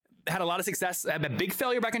had a lot of success. A big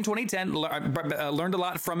failure back in 2010. Learned a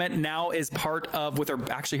lot from it. Now is part of with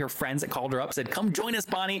her friends that called her up, said, "Come join us,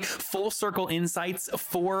 Bonnie. Full Circle Insights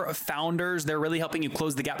for founders. They're really helping you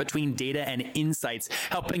close the gap between data and insights,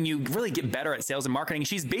 helping you really get better at sales and marketing."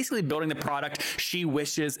 She's basically building the product she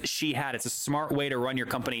wishes she had. It's a smart way to run your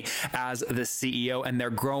company as the CEO, and they're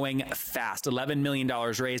growing fast. $11 million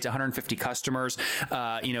raised, 150 customers.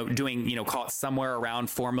 Doing call it somewhere around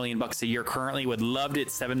 $4 million a year currently. Would love it.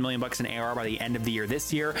 $7 million in ARR by the end of the year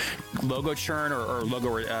this year. Logo churn or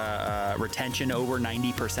logo retention over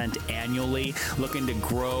 90% annually. Looking to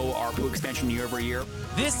grow ARPU expansion year over year.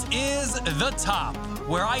 This is The Top,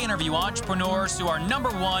 where I interview entrepreneurs who are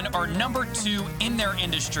number one or number two in their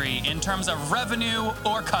industry in terms of revenue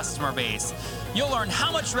or customer base. You'll learn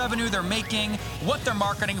how much revenue they're making, what their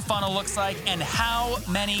marketing funnel looks like, and how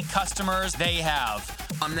many customers they have.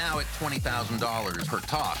 I'm now at $20,000 per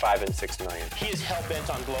talk. 5 and 6 million. He is hell-bent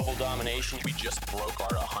on global domination. We just broke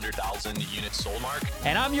our 100,000 unit sold mark.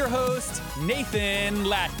 And I'm your host, Nathan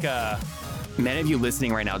Latka. Many of you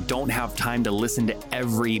listening right now don't have time to listen to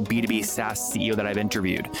every B2B SaaS CEO that I've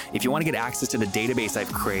interviewed. If you want to get access to the database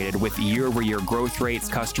I've created with year-over-year growth rates,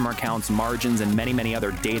 customer accounts, margins, and many, many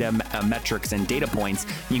other data metrics and data points,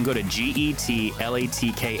 you can go to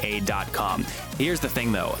getlatka.com. Here's the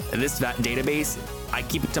thing though, that database, I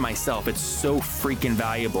keep it to myself. It's so freaking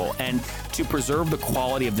valuable. And to preserve the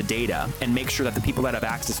quality of the data and make sure that the people that have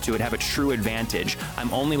access to it have a true advantage, I'm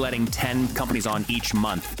only letting 10 companies on each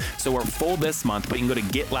month. So we're full this month, but you can go to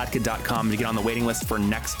getlatka.com to get on the waiting list for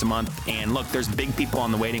next month. And look, there's big people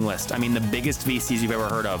on the waiting list. I mean, the biggest VCs you've ever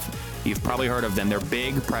heard of. You've probably heard of them. They're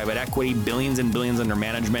big, private equity, billions and billions under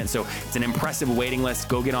management. So it's an impressive waiting list.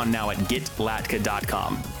 Go get on now at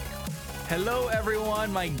getlatka.com. Hello,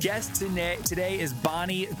 everyone. My guest today is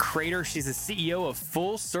Bonnie Crater. She's the CEO of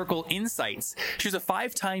Full Circle Insights. She's a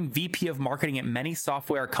 5-time VP of marketing at many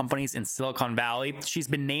software companies in Silicon Valley. She's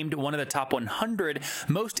been named one of the top 100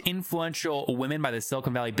 most influential women by the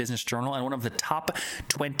Silicon Valley Business Journal and one of the top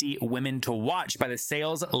 20 women to watch by the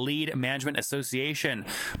Sales Lead Management Association.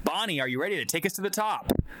 Bonnie, are you ready to take us to the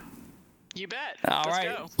top? You bet. All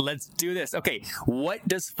right, let's do this. Okay, what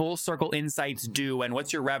does Full Circle Insights do, and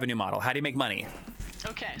what's your revenue model? How do you make money?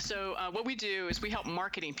 Okay, so what we do is we help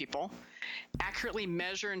marketing people accurately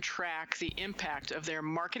measure and track the impact of their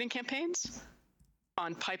marketing campaigns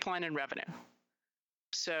on pipeline and revenue.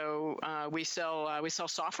 So we sell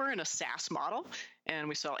software in a SaaS model, and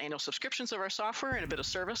we sell annual subscriptions of our software and a bit of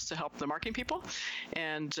service to help the marketing people.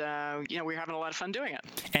 And we're having a lot of fun doing it.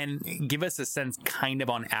 And give us a sense, kind of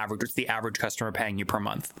on average, what's the average customer paying you per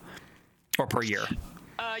month or per year?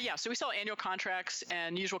 So we sell annual contracts,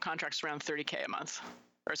 and usual contracts around $30K a month.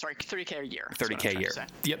 Or sorry, $30K a year. $30K a year.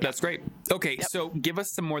 Yep, that's great. Okay, so give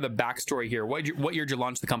us some more of the backstory here. What year did you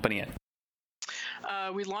launch the company in?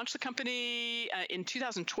 We launched the company in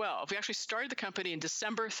 2012. We actually started the company in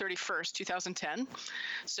December 31st, 2010.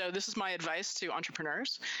 So this is my advice to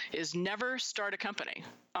entrepreneurs, is never start a company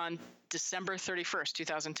on December 31st,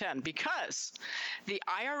 2010, because the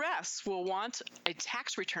IRS will want a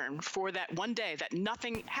tax return for that one day that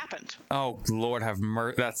nothing happened. Oh, Lord have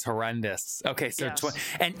mercy. That's horrendous. Okay, so yes.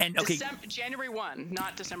 Okay. January 1,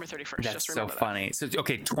 not December 31st. That's just remember so funny. That. So,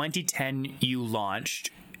 okay, 2010 you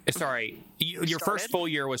launched. Sorry, your first full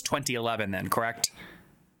year was 2011 then, correct?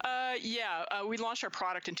 We launched our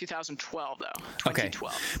product in 2012, though.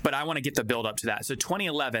 2012. Okay, but I want to get the build up to that. So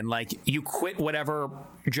 2011, like you quit whatever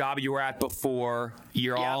job you were at before.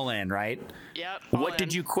 You're all in, right? Yep. What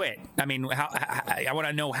did you quit? I mean, I want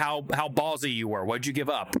to know how ballsy you were. What did you give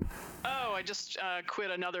up? Oh, I just quit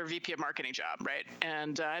another VP of marketing job, right?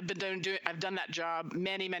 And I've done that job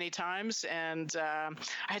many, many times. And I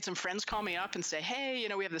had some friends call me up and say, "Hey,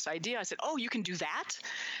 we have this idea." I said, "Oh, you can do that?"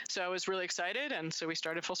 So I was really excited, and so we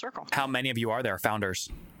started Full Circle. How many of you are there, founders?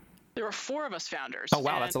 There were 4 of us founders. Oh,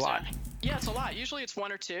 wow, that's a lot. Yeah, it's a lot. Usually it's 1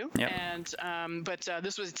 or 2. Yep. And but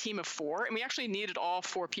this was a team of 4, and we actually needed all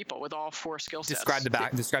 4 people with all 4 skill sets.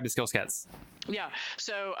 Describe the skill sets. Yeah.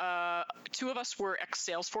 So 2 of us were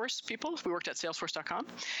ex-Salesforce people. We worked at Salesforce.com.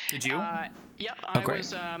 Did you? Yep. I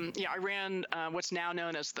was. I ran what's now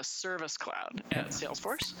known as the Service Cloud at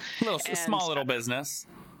Salesforce. A small little business.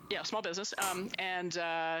 Yeah, small business.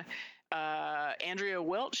 Andrea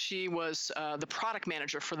Wilt, she was the product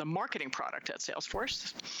manager for the marketing product at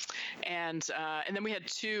Salesforce. And then we had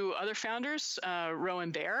 2 other founders,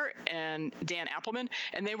 Rowan Bear and Dan Appleman,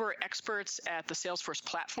 and they were experts at the Salesforce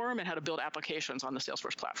platform and how to build applications on the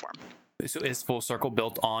Salesforce platform. So is Full Circle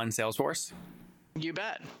built on Salesforce? You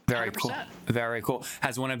bet. Very 100%. cool. Very cool.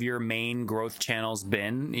 Has one of your main growth channels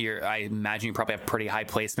been, I imagine you probably have pretty high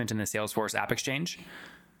placement in the Salesforce App Exchange?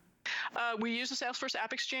 We use the Salesforce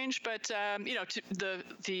App Exchange, but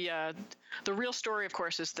the real story, of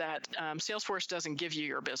course, is that Salesforce doesn't give you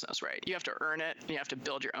your business, right? You have to earn it, and you have to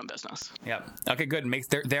build your own business. Yep. Okay, good.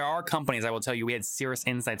 There are companies, I will tell you, we had Cirrus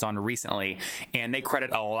Insights on recently, and they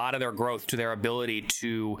credit a lot of their growth to their ability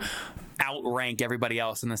to outrank everybody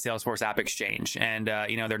else in the Salesforce App Exchange. And,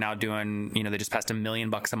 they're now doing, they just passed $1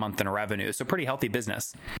 million a month in revenue. So pretty healthy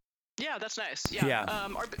business. Yeah, that's nice. Yeah.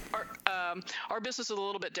 Our business is a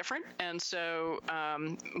little bit different, and so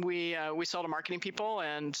we sell to marketing people,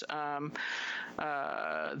 and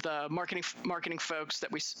the marketing folks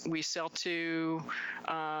that we sell to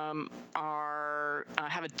have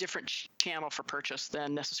a different channel for purchase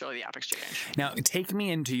than necessarily the App Exchange. Now, take me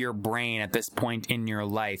into your brain at this point in your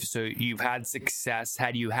life. So you've had success.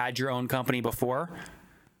 Had you had your own company before?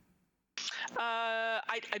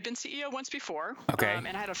 I'd been CEO once before, okay. And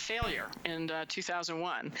I had a failure in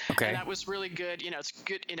 2001. Okay. And that was really good. It's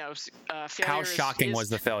good. Failure. How shocking was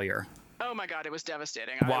the failure? Oh my God, it was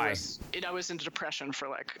devastating. Why? I was into depression for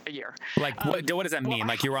like a year. Like, what does that mean?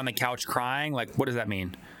 Like, you were on the couch crying? Like, what does that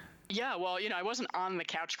mean? Yeah, well, I wasn't on the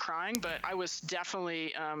couch crying, but I was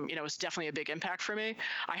definitely, it was definitely a big impact for me.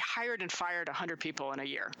 I hired and fired 100 people in a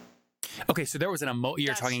year. Okay, so there was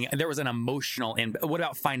there was an emotional what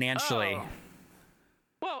about financially? Oh.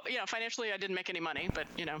 Well, financially I didn't make any money, but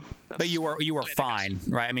But you were fine,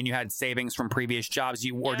 right? I mean, you had savings from previous jobs. Did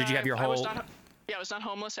you have your whole? I was not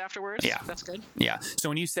homeless afterwards. Yeah. That's good. Yeah. So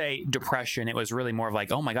when you say depression, it was really more of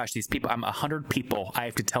like, oh my gosh, these people, I'm 100 people. I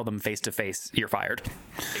have to tell them face to face, you're fired.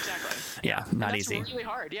 Exactly. Yeah. Not easy. That's really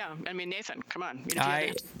hard. Yeah. I mean, Nathan, come on. If you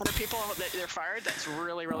have 100 people that they're fired, that's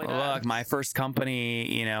really, really bad. Look, my first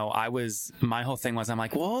company, my whole thing was, I'm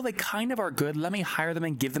like, well, they kind of are good. Let me hire them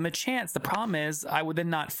and give them a chance. The problem is I would then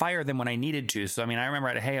not fire them when I needed to. So, I mean, I remember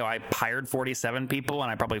at Heyo, I hired 47 people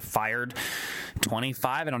and I probably fired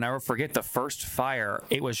 25. And I'll never forget the first fire.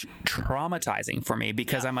 It was traumatizing for me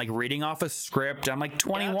because I'm like reading off a script. I'm like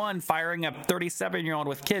 21 firing a 37-year-old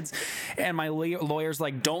with kids. And my lawyer's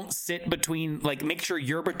like, don't sit between, like, make sure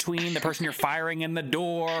you're between the person you're firing and the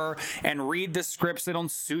door and read the script so they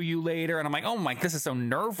don't sue you later. And I'm like, oh my, this is so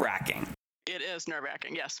nerve-wracking. It is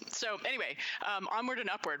nerve-wracking, yes. So anyway, onward and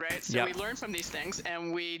upward, right? So we learn from these things,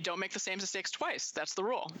 and we don't make the same mistakes twice. That's the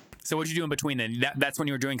rule. So what did you do in between then? That's when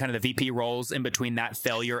you were doing kind of the VP roles in between that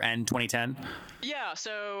failure and 2010? Yeah,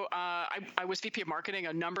 so I was VP of marketing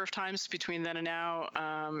a number of times between then and now,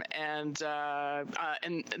 and I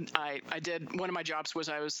did, one of my jobs was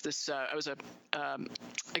I was a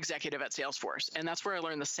executive at Salesforce, and that's where I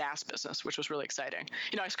learned the SaaS business, which was really exciting.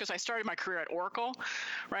 Because I started my career at Oracle,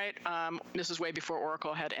 right? This is way before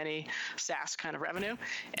Oracle had any SaaS kind of revenue.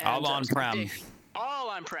 And all on-prem. All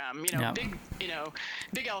on-prem.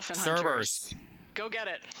 Big elephant servers. Hunters. Go get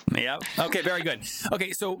it. Yep. Okay, very good.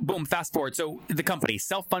 Okay, so boom, fast forward. So the company,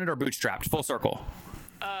 self-funded or bootstrapped? Full circle.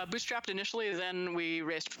 Bootstrapped initially, then we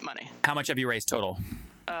raised money. How much have you raised total?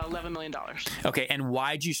 $11 million. Okay, and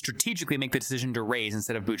why did you strategically make the decision to raise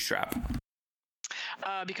instead of bootstrap?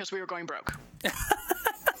 Because we were going broke.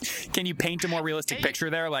 Can you paint a more realistic picture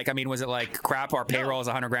there? Like, I mean, was it like, crap, our payroll is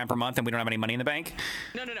 $100,000 per month and we don't have any money in the bank?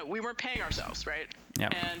 No. We weren't paying ourselves, right? Yeah.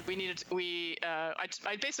 And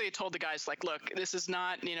I basically told the guys, like, look, this is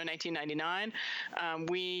not, 1999.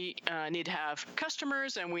 We need to have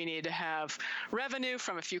customers and we need to have revenue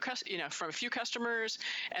from a few customers,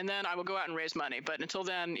 and then I will go out and raise money. But until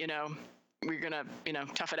then, we're gonna,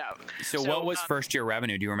 tough it out. So what was first year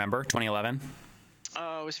revenue? Do you remember? 2011?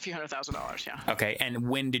 It was a few $100,000, yeah. Okay, and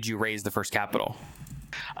when did you raise the first capital?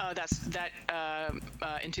 In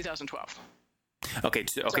 2012. Okay,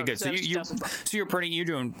 good. So you're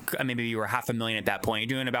doing, maybe you were $500,000 at that point.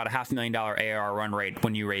 You're doing about a $500,000 ARR run rate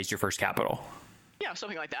when you raised your first capital. Yeah,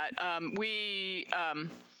 something like that.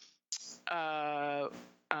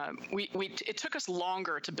 It took us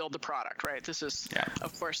longer to build the product, right? This is,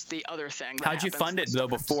 of course, the other thing. How'd you fund it though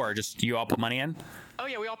before? Just you all put money in? Oh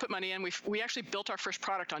yeah, we all put money in. We actually built our first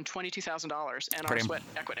product on $22,000 and our sweat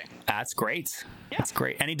equity. That's great. Yeah. That's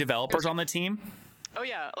great. Any developers on the team? Oh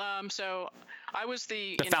yeah. So I was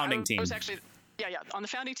the founding team. I was actually. Yeah. On the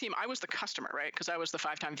founding team, I was the customer, right? Because I was the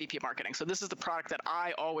 5-time VP of marketing. So this is the product that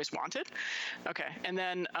I always wanted. Okay. And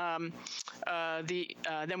then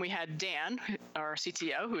then we had Dan, our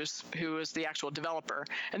CTO, who was the actual developer.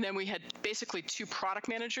 And then we had basically 2 product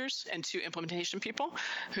managers and 2 implementation people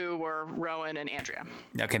who were Rowan and Andrea.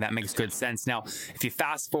 Okay, that makes good sense. Now, if you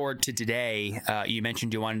fast forward to today, you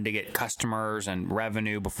mentioned you wanted to get customers and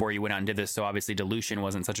revenue before you went out and did this. So obviously dilution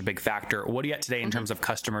wasn't such a big factor. What are you at today in terms of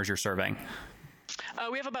customers you're serving?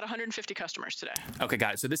 We have about 150 customers today. Okay,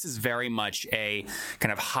 got it. So this is very much a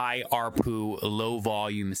kind of high ARPU, low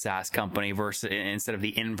volume SaaS company versus instead of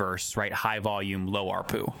the inverse, right? High volume, low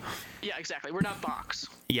ARPU. Yeah, exactly. We're not Box.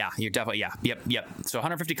 Yeah, you're definitely, yep. So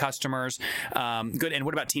 150 customers. Good. And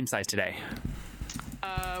what about team size today?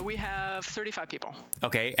 We have 35 people.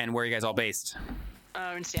 Okay, and where are you guys all based?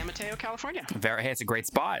 In San Mateo, California. Hey, it's a great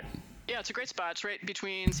spot. Yeah, it's a great spot. It's right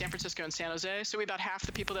between San Francisco and San Jose. So we about half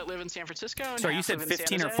the people that live in San Francisco. And Sorry, you said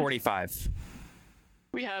 15 or 45?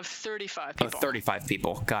 We have 35 people. 35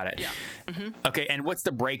 people. Got it. Yeah. Mm-hmm. Okay, and what's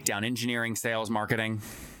the breakdown? Engineering, sales, marketing?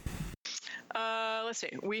 Let's see.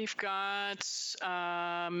 We've got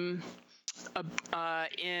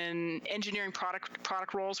in engineering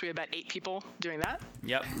product roles, we have about 8 people doing that.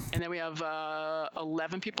 Yep. And then we have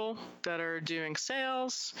 11 people that are doing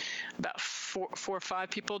sales, about 4 or 5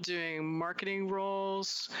 people doing marketing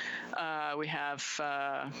roles. We have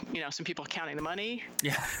some people counting the money.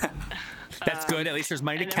 Yeah. That's good. At least there's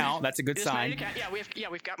money to count. That's a good sign.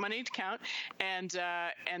 We've got money to count, and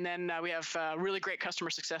then we have really great customer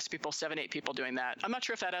success people, 7, 8 people doing that. I'm not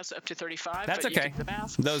sure if that adds up to 35. That's but okay. You can do the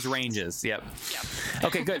math. Those ranges. Yep.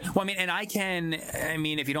 Okay, good. Well, I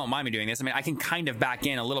mean, if you don't mind me doing this, I can kind of back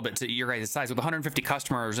in a little bit to your guys' size. With 150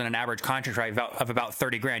 customers and an average contract value of about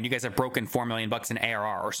 30 grand, you guys have broken $4 million in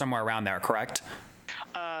ARR or somewhere around there, correct?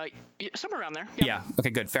 Somewhere around there. Yeah.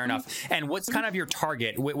 Okay, good. Fair enough. And what's kind of your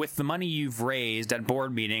target with the money you've raised at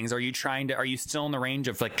board meetings? Are you still in the range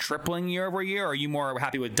of like tripling year over year? Or are you more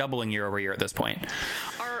happy with doubling year over year at this point?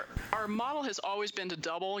 Our model has always been to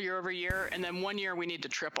double year over year, and then one year we need to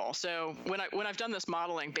triple. So when I've done this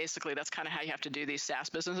modeling, basically that's kind of how you have to do these SaaS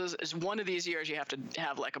businesses. Is one of these years you have to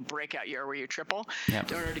have like a breakout year where you triple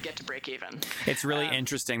in order to get to break even. It's really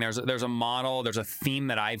interesting. There's a model, there's a theme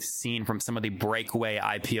that I've seen from some of the breakaway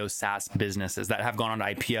IPO SaaS businesses that have gone on to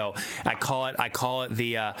IPO. I call it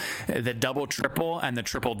the double triple and the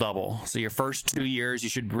triple double. So your first 2 years you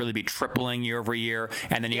should really be tripling year over year,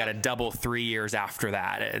 and then you got to double 3 years after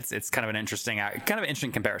that. It's kind of an interesting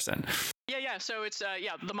comparison. Yeah. So it's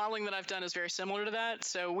the modeling that I've done is very similar to that.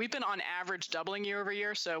 So we've been on average doubling year over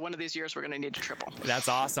year. So one of these years we're going to need to triple. That's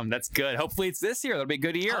awesome. That's good. Hopefully it's this year. That'll be a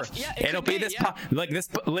good year. It'll be this. Yeah.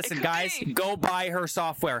 Listen, guys, go buy her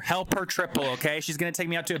software. Help her triple. Okay, she's going to take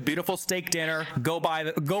me out to a beautiful steak dinner. Go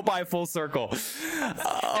buy Full Circle.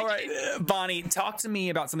 All right, Bonnie, talk to me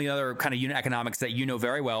about some of the other kind of unit economics that you know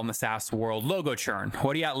very well in the SaaS world. Logo churn.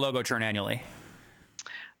 What do you at logo churn annually?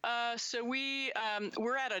 So we're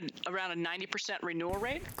at around a 90% renewal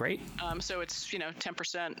rate. Great. So it's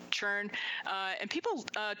 10% churn, and people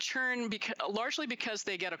churn largely because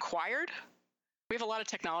they get acquired. We have a lot of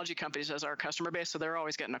technology companies as our customer base, so they're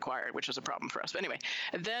always getting acquired, which is a problem for us. But anyway,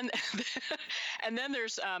 and then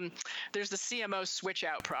there's the CMO switch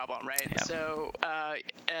out problem, right? Yep. So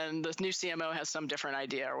and the new CMO has some different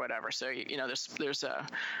idea or whatever. So there's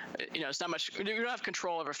it's not much. We don't have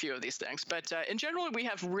control over a few of these things, but in general, we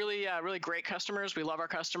have really great customers. We love our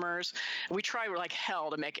customers. We try like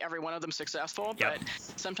hell to make every one of them successful, but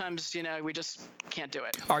sometimes we just can't do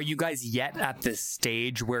it. Are you guys yet at this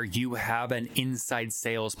stage where you have an inside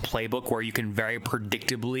sales playbook where you can very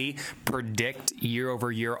predictably predict year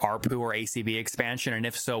over year ARPU or ACV expansion? And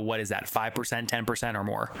if so, what is that, 5%, 10% or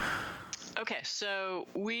more? Okay, so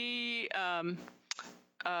we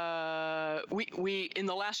in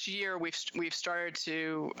the last year we've started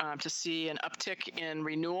to see an uptick in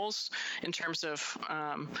renewals in terms of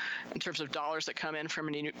dollars that come in from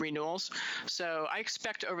renewals. So I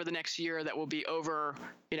expect over the next year that will be over,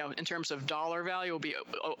 in terms of dollar value, will be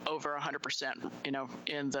over 100%,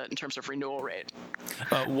 in terms of renewal rate.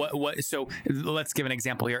 So let's give an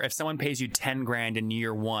example here. If someone pays you 10 grand in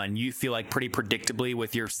year one, you feel like pretty predictably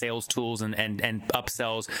with your sales tools and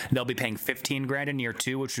upsells, they'll be paying 15 grand in year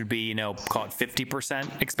two, which would be, call it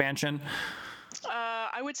 50% expansion.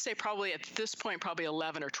 I would say probably at this point, probably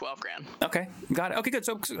 11 or 12 grand. Okay, got it. Okay, good.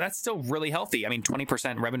 So that's still really healthy.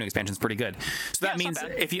 20% revenue expansion is pretty good. So that means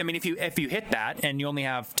if you hit that and you only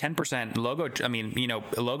have 10%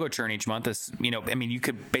 logo churn each month, is you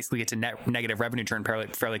could basically get to negative revenue churn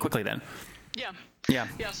fairly quickly then. Yeah.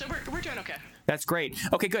 So we're doing okay. That's great.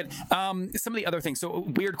 Okay, good. Some of the other things. So,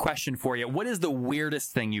 weird question for you. What is the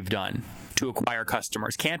weirdest thing you've done to acquire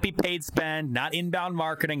customers? Can't be paid spend, not inbound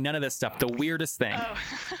marketing, none of this stuff. The weirdest thing. Oh,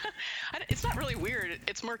 it's not really weird.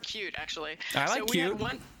 It's more cute, actually. I like cute.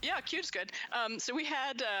 Cute is good. So we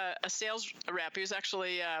had a sales rep who's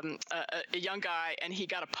actually a young guy, and he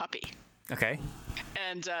got a puppy. Okay.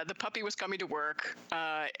 And the puppy was coming to work,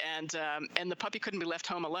 and the puppy couldn't be left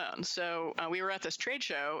home alone. So we were at this trade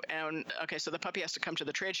show, and so the puppy has to come to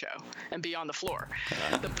the trade show and be on the floor.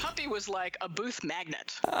 The puppy was like a booth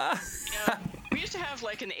magnet. We used to have,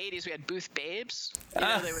 like in the 80s, we had booth babes. They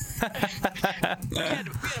would, we had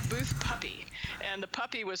a booth puppy, and the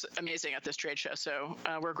puppy was amazing at this trade show. So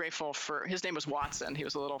we're grateful for. His name was Watson. He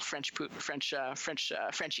was a little Frenchie.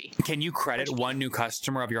 Can you credit one new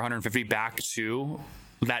customer of your 150 back to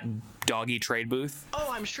that doggy trade booth? Oh,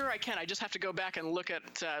 I'm sure I can. I just have to go back and look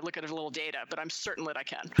at a little data, but I'm certain that I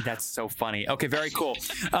can. That's so funny. Okay, very cool.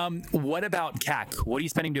 What about CAC? What are you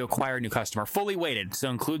spending to acquire a new customer? Fully weighted, so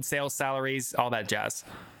include sales, salaries, all that jazz.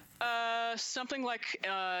 Something like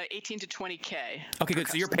 18 to 20K. Okay, good.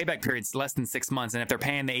 So your payback period's less than 6 months, and if they're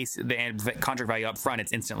paying the contract value up front,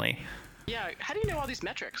 it's instantly. Yeah. How do you know all these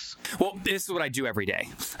metrics? Well, this is what I do every day.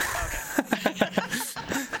 Okay.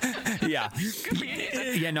 Yeah. Good for you,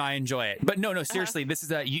 Nathan. Yeah, no, I enjoy it. But no, seriously, this is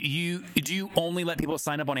do you only let people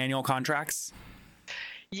sign up on annual contracts?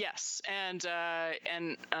 Yes, and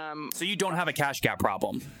so you don't have a cash gap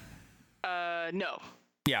problem. No.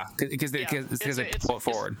 Yeah, because they pull it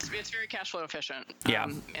forward. It's very cash flow efficient. Yeah.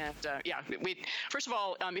 We first of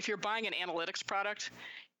all, if you're buying an analytics product,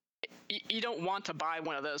 you don't want to buy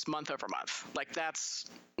one of those month over month. Like, that's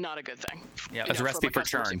not a good thing. Yeah, it's a recipe for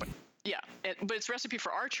churn. Yeah, but it's a recipe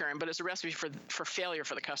for our churn, but it's a recipe for failure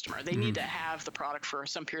for the customer. They need to have the product for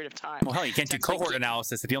some period of time. Well, hell, you can't do cohort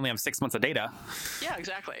analysis if you only have 6 months of data. Yeah,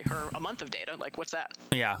 exactly. Or a month of data. Like, what's that?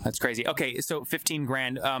 Yeah, that's crazy. Okay, so 15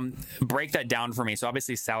 grand. Break that down for me. So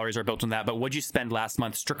obviously salaries are built on that, but what'd you spend last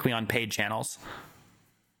month strictly on paid channels?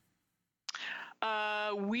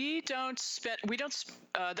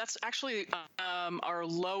 That's actually our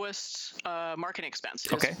lowest marketing expense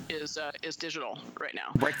is digital right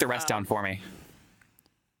now. Break the rest down for me.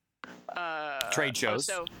 Trade shows.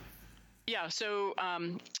 We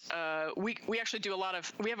actually do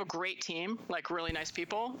we have a great team, like really nice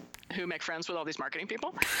people who make friends with all these marketing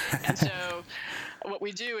people. And so what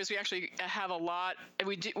we do is we actually have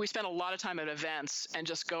we spend a lot of time at events and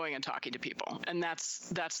just going and talking to people. And that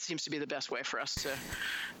seems to be the best way for us to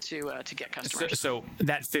get customers. So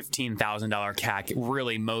that $15,000 CAC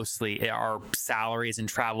really mostly are salaries and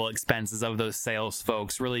travel expenses of those sales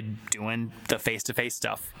folks really doing the face-to-face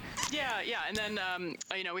stuff. Yeah. And then,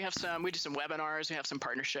 we do some webinars, we have some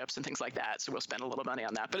partnerships and things like that. So we'll spend a little money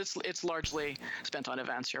on that, but it's largely spent on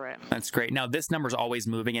events. You're right. That's great. Now, this number's always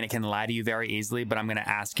moving and it can lie to you very easily, but I'm going to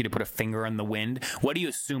ask you to put a finger on the wind. What do you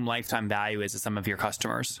assume lifetime value is of some of your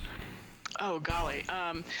customers? Oh, golly.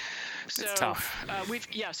 It's tough.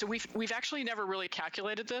 We've actually never really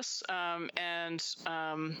calculated this. I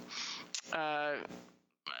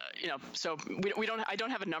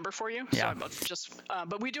don't have a number for you. Yeah.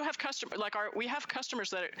 But we do have customers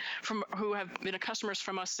who have been customers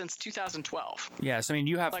from us since 2012. Yes, I mean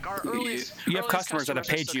you have you have customers that have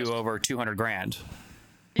paid you over 200 grand.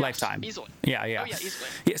 Yes, lifetime. Easily. Yeah. Oh, yeah, easily.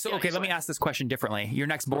 Yeah. So okay, let me ask this question differently.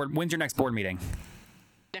 When's your next board meeting?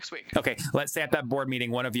 Next week. Okay, let's say at that board meeting,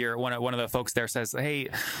 one of the folks there says, "Hey,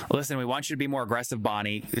 listen, we want you to be more aggressive,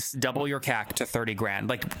 Bonnie. Double your CAC to 30 grand."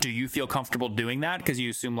 Like, do you feel comfortable doing that because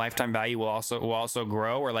you assume lifetime value will also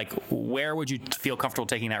grow, or like, where would you feel comfortable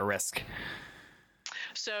taking that risk?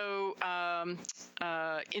 So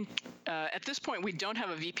at this point, we don't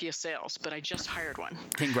have a VP of sales, but I just hired one.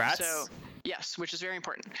 Congrats. So yes, which is very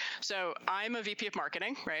important. So I'm a VP of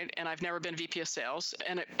marketing, right? And I've never been VP of sales,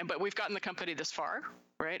 but we've gotten the company this far,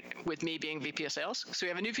 right? With me being VP of sales. So we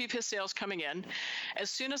have a new VP of sales coming in. As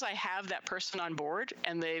soon as I have that person on board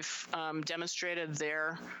and they've demonstrated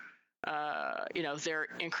their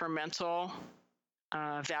incremental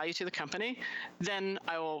value to the company, then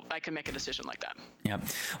I can make a decision like that. Yeah.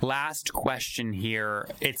 Last question here.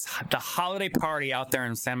 It's the holiday party out there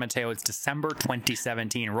in San Mateo. It's December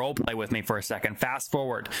 2017. Role play with me for a second. Fast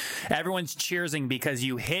forward. Everyone's cheersing because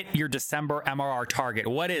you hit your December MRR target.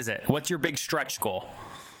 What is it? What's your big stretch goal?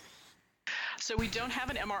 So we don't have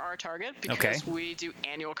an MRR target because we do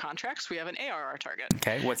annual contracts. We have an ARR target.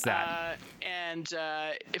 Okay, what's that?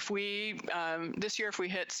 If we this year, if we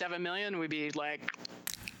hit 7 million, we'd be like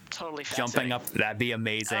totally jumping up. That'd be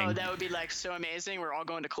amazing. Oh, that would be like so amazing. We're all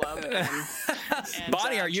going to club.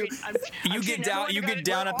 Bonnie, are you? You get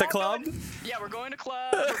down at the club? Yeah, we're going to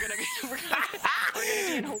club. We're gonna be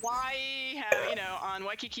in Hawaii. On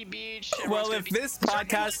Waikiki Beach. Well, if this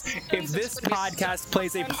podcast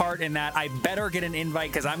plays a part in that, I better get an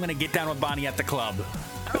invite because I'm going to get down with Bonnie at the club.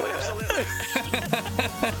 Oh, absolutely.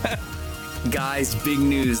 Guys, big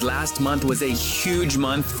news. Last month was a huge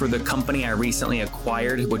month for the company I recently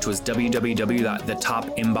acquired, which was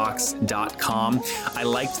www.thetopinbox.com. I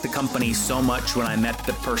liked the company so much when I met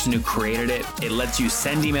the person who created it. It lets you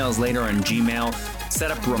send emails later on Gmail, set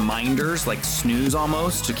up reminders like snooze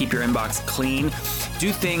almost to keep your inbox clean,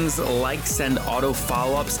 do things like send auto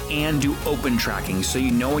follow-ups and do open tracking so you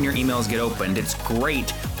know when your emails get opened. It's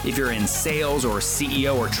great if you're in sales or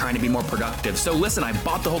CEO or trying to be more productive. So listen, I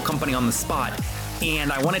bought the whole company on the spot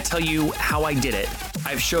and I want to tell you how I did it.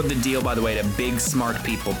 I've showed the deal, by the way, to big, smart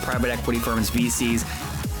people, private equity firms, VCs,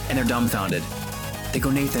 and they're dumbfounded. They go,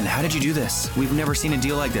 Nathan, how did you do this? We've never seen a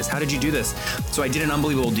deal like this. How did you do this? So I did an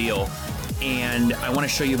unbelievable deal. And I want to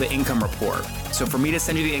show you the income report. So for me to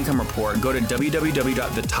send you the income report, go to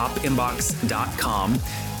www.thetopinbox.com,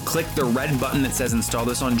 click the red button that says install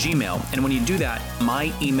this on Gmail. And when you do that,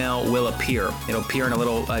 my email will appear. It'll appear in a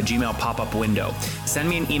little Gmail pop-up window. Send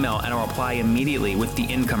me an email and I'll reply immediately with the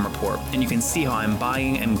income report. And you can see how I'm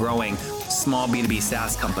buying and growing small B2B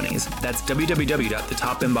SaaS companies. That's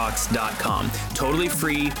www.thetopinbox.com. Totally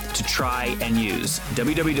free to try and use.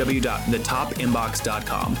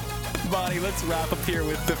 www.thetopinbox.com. Bonnie, let's wrap up here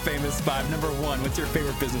with the famous five. Number one, what's your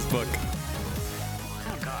favorite business book?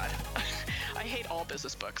 Oh, God. I hate all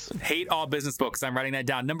business books. Hate all business books. I'm writing that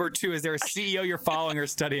down. Number two, is there a CEO you're following or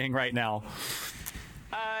studying right now?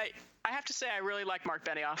 I have to say I really like Mark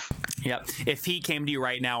Benioff. Yep. If he came to you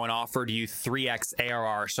right now and offered you 3x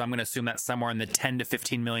ARR, so I'm going to assume that's somewhere in the $10 to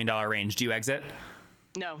 $15 million range, do you exit?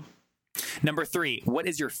 No. Number three, what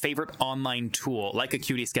is your favorite online tool, like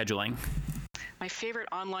Acuity Scheduling? My favorite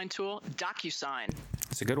online tool, DocuSign.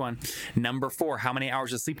 That's a good one. Number four, how many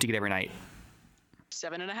hours of sleep do you get every night?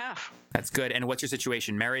 7.5. That's good. And what's your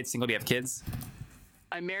situation? Married, single, do you have kids?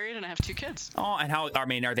 I'm married and I have 2 kids. Oh, and are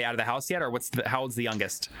they out of the house yet, or how old's the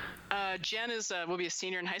youngest? Jen will be a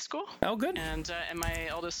senior in high school. Oh, good. And my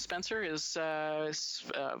eldest Spencer is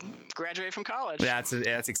graduated from college. That's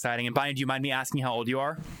exciting. And Bonnie, do you mind me asking how old you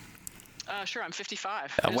are? Sure, I'm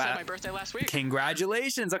 55. I just had my birthday last week.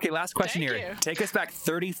 Congratulations. Okay, last question Thank here. you. Take us back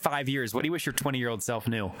 35 years. What do you wish your 20-year-old self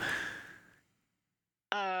knew?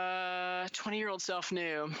 20-year-old self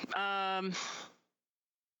knew. I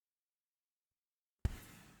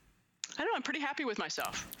don't know. I'm pretty happy with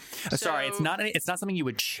myself. Sorry, it's not something you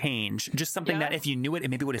would change. Just something that if you knew it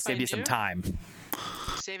maybe would have saved you some time.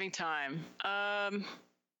 Saving time. I'm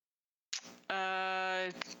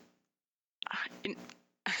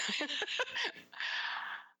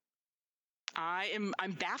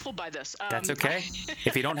baffled by this. That's okay.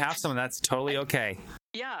 If you don't have someone, that's totally okay.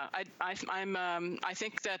 Yeah, I think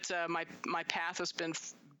that my path has been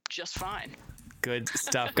just fine. Good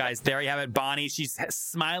stuff, guys. There you have it, Bonnie. She's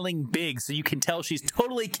smiling big, so you can tell she's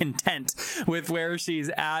totally content with where she's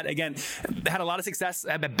at. Again, had a lot of success.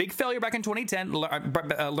 Had a big failure back in 2010.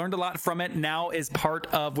 Learned a lot from it. Now is part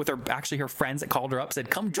of with her friends that called her up, said,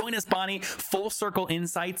 "Come join us, Bonnie." Full Circle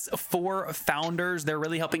Insights for founders. They're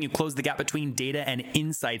really helping you close the gap between data and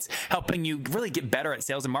insights, helping you really get better at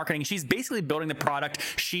sales and marketing. She's basically building the product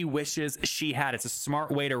she wishes she had. It's a smart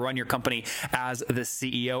way to run your company as the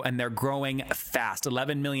CEO, and they're growing fast.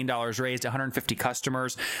 $11 million raised, 150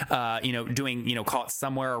 customers, doing, call it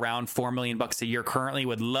somewhere around $4 million a year currently.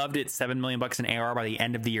 Would love it, $7 million in ARR by the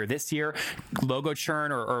end of the year this year. Logo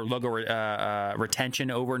churn or logo retention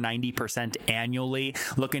over 90% annually.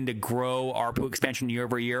 Looking to grow ARPU expansion year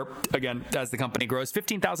over year. Again, as the company grows,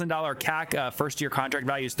 $15,000 CAC, first year contract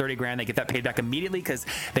value is $30,000. They get that paid back immediately because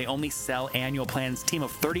they only sell annual plans. Team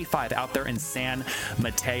of 35 out there in San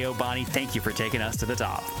Mateo. Bonnie, thank you for taking us to the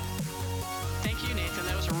top. Thank you, Nathan.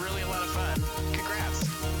 That was really a lot of fun.